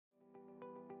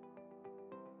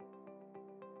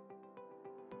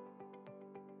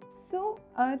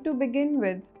To begin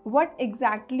with, what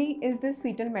exactly is this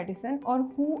fetal medicine, or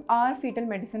who are fetal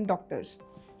medicine doctors?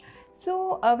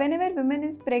 Whenever women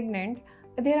is pregnant,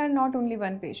 there are not only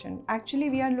one patient. Actually,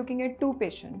 we are looking at two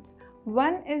patients.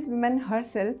 One is women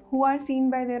herself, who are seen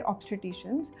by their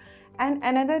obstetricians, and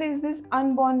another is this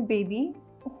unborn baby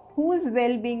whose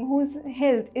well-being, whose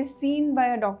health is seen by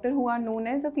a doctor who are known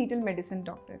as a fetal medicine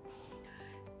doctor.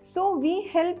 So we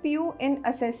help you in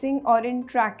assessing or in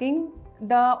tracking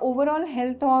the overall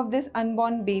health of this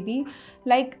unborn baby,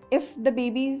 like if the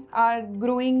babies are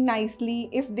growing nicely,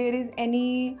 if there is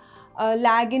any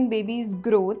lag in baby's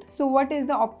growth, so what is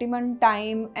the optimum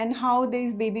time and how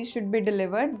these babies should be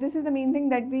delivered. This is the main thing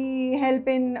that we help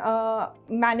in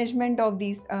management of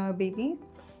these babies.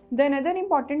 The another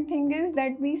important thing is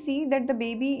that we see that the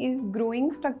baby is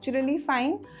growing structurally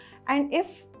fine, and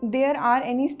if there are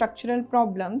any structural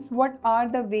problems, what are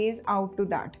the ways out to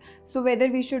that. So whether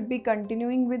we should be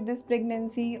continuing with this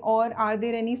pregnancy, or are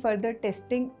there any further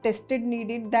tested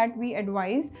needed, that we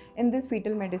advise in this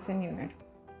fetal medicine unit.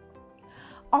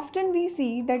 Often we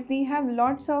see that we have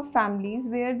lots of families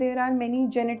where there are many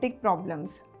genetic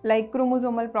problems, like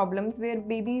chromosomal problems, where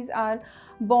babies are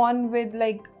born with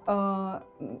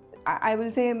I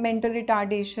will say mental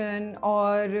retardation,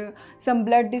 or some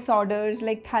blood disorders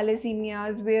like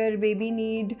thalassemias, where baby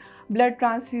need blood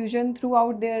transfusion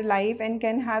throughout their life and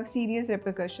can have serious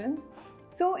repercussions.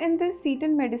 So in this fetal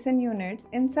medicine units,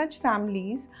 in such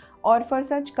families or for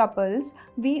such couples,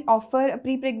 we offer a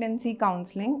pre-pregnancy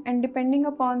counseling, and depending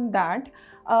upon that,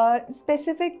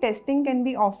 specific testing can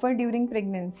be offered during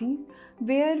pregnancy,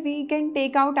 where we can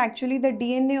take out actually the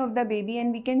DNA of the baby,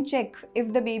 and we can check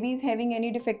if the baby is having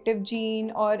any defective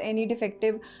gene or any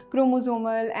defective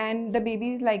chromosomal, and the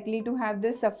baby is likely to have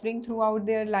this suffering throughout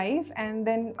their life, and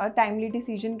then a timely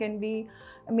decision can be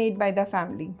made by the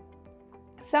family.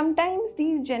 Sometimes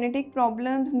these genetic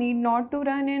problems need not to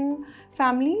run in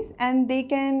families, and they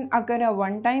can occur a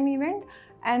one-time event,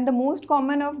 and the most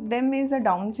common of them is a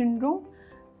Down syndrome,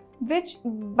 which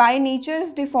by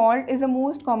nature's default is the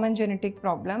most common genetic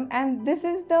problem, and this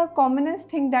is the commonest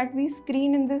thing that we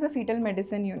screen in this fetal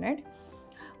medicine unit.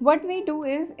 What we do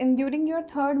is, during your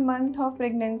 3rd month of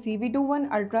pregnancy, we do one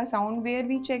ultrasound where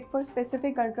we check for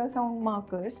specific ultrasound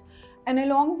markers, and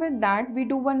along with that we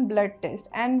do one blood test,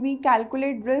 and we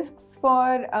calculate risks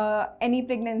for any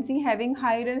pregnancy having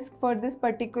high risk for this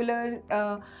particular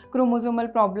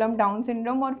chromosomal problem, Down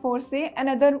syndrome, or for say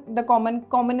the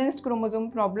commonest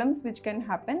chromosome problems which can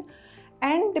happen.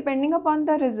 And depending upon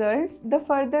the results, the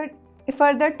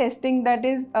further testing, that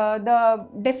is the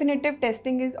definitive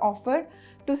testing, is offered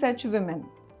to such women.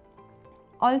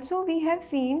 Also, we have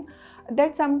seen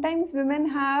that sometimes women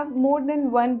have more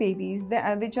than one babies,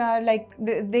 which are like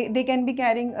they can be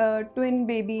carrying twin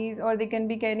babies, or they can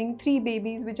be carrying 3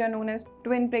 babies, which are known as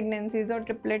twin pregnancies or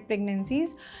triplet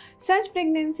pregnancies. Such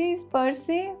pregnancies per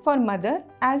se, for mother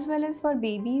as well as for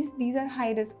babies, these are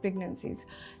high risk pregnancies.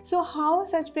 So how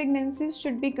such pregnancies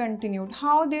should be continued,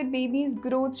 how their baby's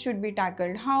growth should be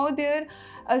tackled, how their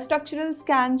structural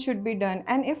scan should be done,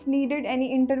 and if needed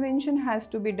any intervention has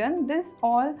to be done, this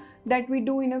all that we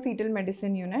do in a fetal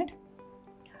medicine unit.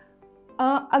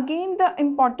 Again, the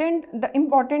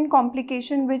important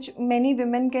complication which many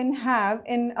women can have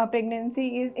in a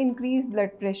pregnancy is increased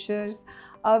blood pressures,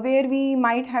 where we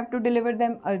might have to deliver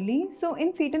them early. So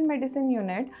in fetal medicine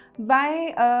unit,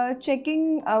 by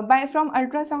checking from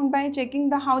ultrasound, by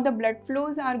checking how the blood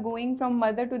flows are going from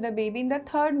mother to the baby in the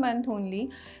 3rd month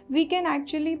only, we can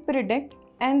actually predict,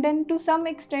 and then to some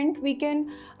extent we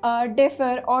can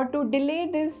defer or to delay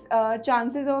this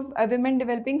chances of women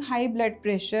developing high blood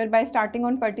pressure by starting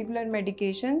on particular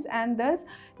medications, and thus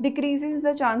decreases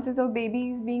the chances of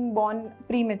babies being born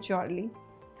prematurely.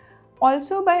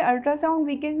 Also, by ultrasound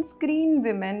we can screen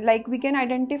women, like we can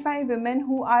identify women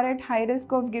who are at high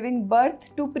risk of giving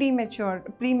birth to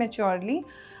prematurely.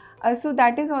 So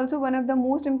that is also one of the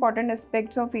most important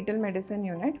aspects of fetal medicine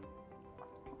unit.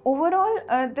 Overall,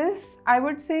 this, I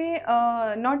would say,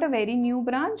 not a very new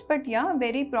branch, but yeah,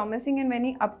 very promising and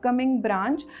very upcoming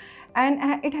branch,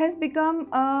 and it has become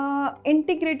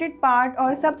integrated part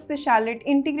or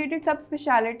integrated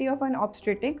subspecialty of an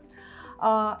obstetrics,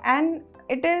 and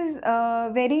it is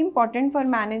very important for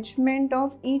management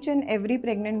of each and every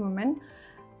pregnant woman.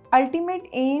 Ultimate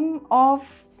aim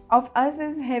of us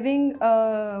is having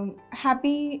a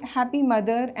happy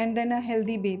mother and then a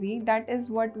healthy baby. That is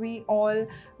what we all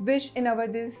wish in our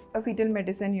this fetal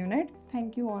medicine unit.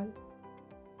 Thank you all.